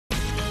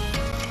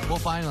Well,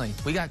 finally,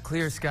 we got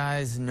clear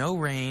skies, no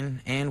rain,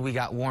 and we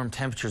got warm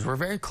temperatures. We're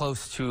very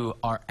close to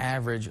our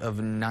average of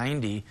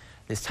 90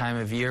 this time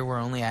of year. We're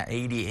only at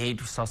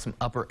 88. We saw some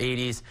upper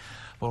 80s.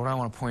 But what I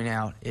want to point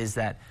out is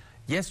that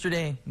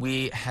yesterday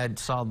we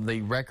saw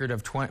the record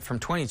of from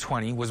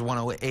 2020 was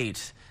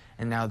 108.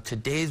 And now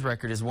today's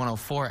record is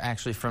 104,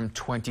 actually from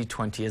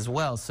 2020 as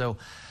well. So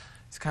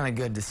it's kind of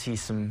good to see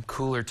some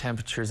cooler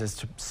temperatures as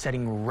to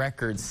setting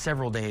records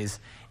several days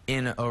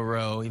in a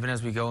row, even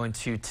as we go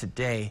into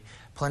today.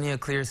 Plenty of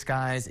clear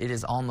skies. It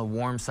is on the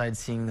warm side,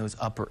 seeing those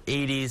upper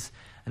 80s.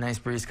 A nice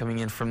breeze coming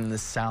in from the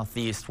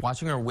southeast.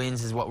 Watching our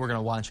winds is what we're going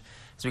to watch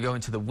as we go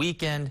into the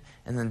weekend,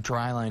 and then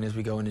dry line as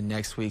we go into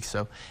next week.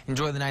 So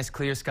enjoy the nice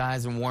clear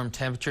skies and warm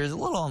temperatures. A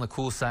little on the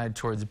cool side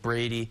towards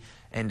Brady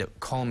and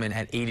Coleman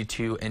at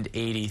 82 and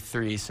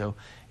 83. So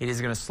it is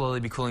going to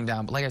slowly be cooling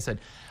down. But like I said,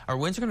 our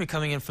winds are going to be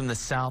coming in from the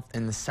south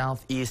and the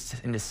southeast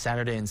into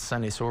Saturday and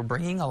Sunday. So we're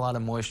bringing a lot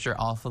of moisture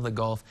off of the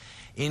Gulf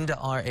into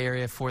our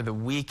area for the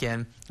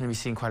weekend. Going to be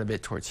seeing quite a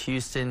bit towards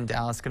Houston.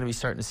 Dallas going to be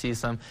starting to see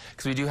some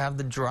because we do have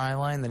the dry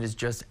line that is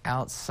just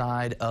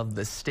outside of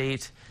the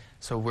state.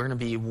 So we're going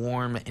to be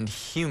warm and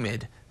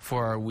humid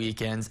for our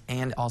weekends,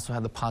 and also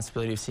have the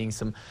possibility of seeing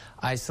some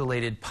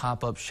isolated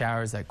pop-up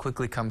showers that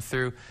quickly come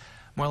through.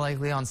 More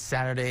likely on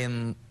Saturday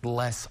and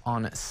less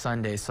on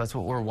Sunday. So that's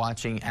what we're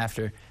watching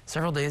after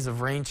several days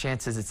of rain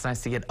chances. It's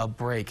nice to get a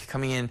break.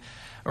 Coming in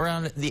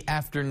around the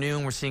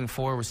afternoon, we're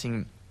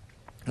seeing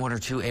one or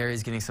two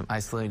areas getting some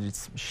isolated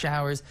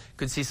showers.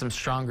 Could see some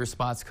stronger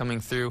spots coming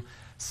through.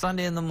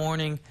 Sunday in the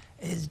morning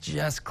is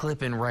just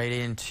clipping right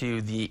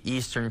into the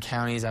eastern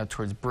counties out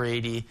towards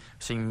Brady. We're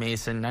seeing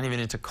Mason, not even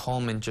into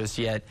Coleman just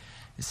yet.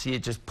 You see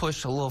it just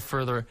push a little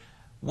further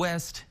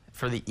west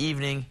for the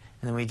evening,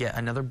 and then we get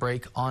another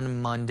break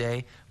on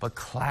Monday, but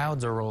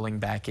clouds are rolling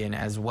back in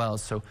as well.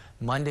 So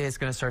Monday is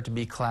going to start to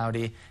be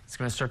cloudy. It's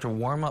going to start to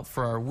warm up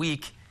for our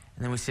week,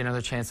 and then we see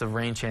another chance of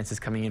rain chances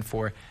coming in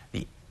for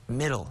the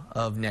middle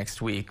of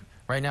next week.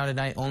 Right now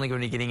tonight, only going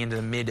to be getting into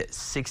the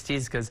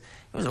mid-60s because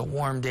it was a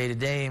warm day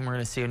today, and we're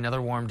going to see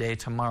another warm day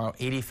tomorrow.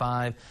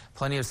 85,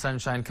 plenty of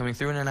sunshine coming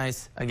through, and a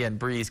nice, again,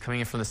 breeze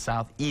coming in from the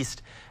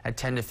southeast at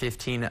 10 to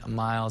 15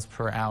 miles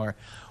per hour.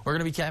 We're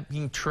going to be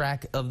keeping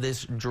track of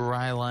this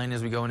dry line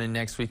as we go into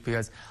next week,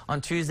 because on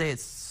Tuesday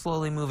it's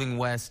slowly moving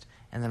west,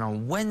 and then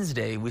on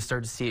Wednesday we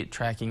start to see it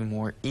tracking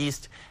more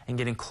east and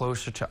getting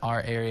closer to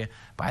our area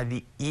by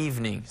the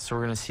evening. So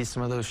we're going to see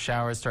some of those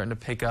showers starting to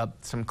pick up,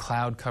 some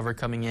cloud cover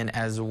coming in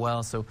as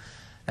well. So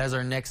that's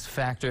our next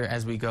factor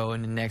as we go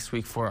into next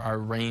week for our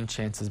rain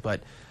chances.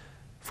 But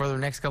for the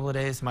next couple of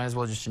days, might as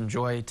well just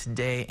enjoy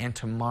today and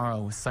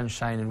tomorrow with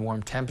sunshine and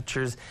warm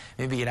temperatures.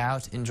 Maybe get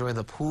out, enjoy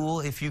the pool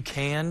if you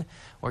can,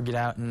 or get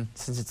out, and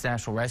since it's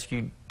National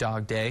Rescue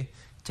Dog Day,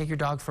 take your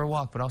dog for a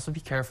walk, but also be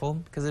careful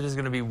because it is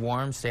going to be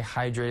warm. Stay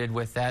hydrated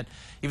with that.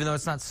 Even though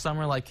it's not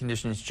summer-like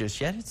conditions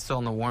just yet, it's still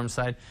on the warm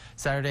side.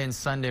 Saturday and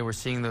Sunday, we're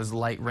seeing those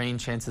light rain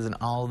chances, and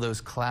all of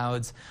those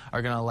clouds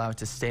are going to allow it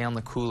to stay on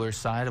the cooler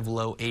side of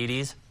low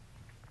 80s.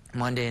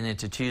 Monday and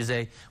into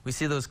Tuesday, we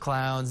see those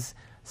clouds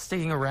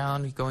sticking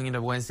around going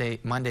into Wednesday,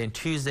 Monday, and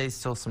Tuesday.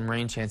 Still some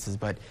rain chances,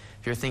 but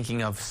if you're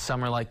thinking of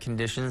summer-like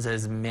conditions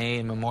as May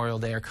and Memorial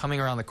Day are coming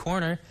around the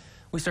corner,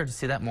 we start to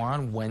see that more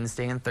on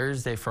Wednesday and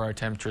Thursday for our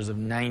temperatures of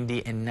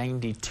 90 and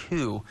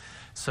 92.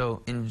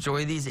 So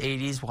enjoy these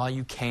 80s while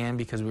you can,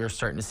 because we are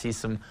starting to see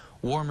some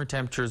warmer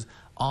temperatures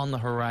on the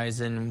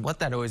horizon. What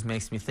that always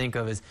makes me think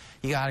of is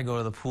you got to go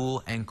to the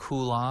pool and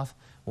cool off.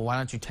 Well, why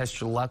don't you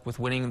test your luck with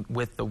winning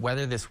with the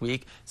weather this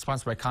week?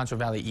 Sponsored by Concho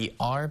Valley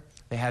ER.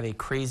 They have a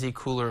crazy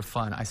cooler of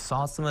fun. I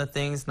saw some of the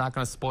things, not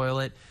going to spoil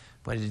it,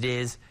 but it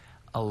is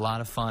a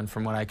lot of fun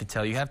from what I could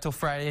tell. You have till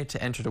Friday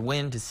to enter to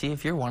win to see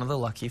if you're one of the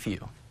lucky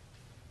few.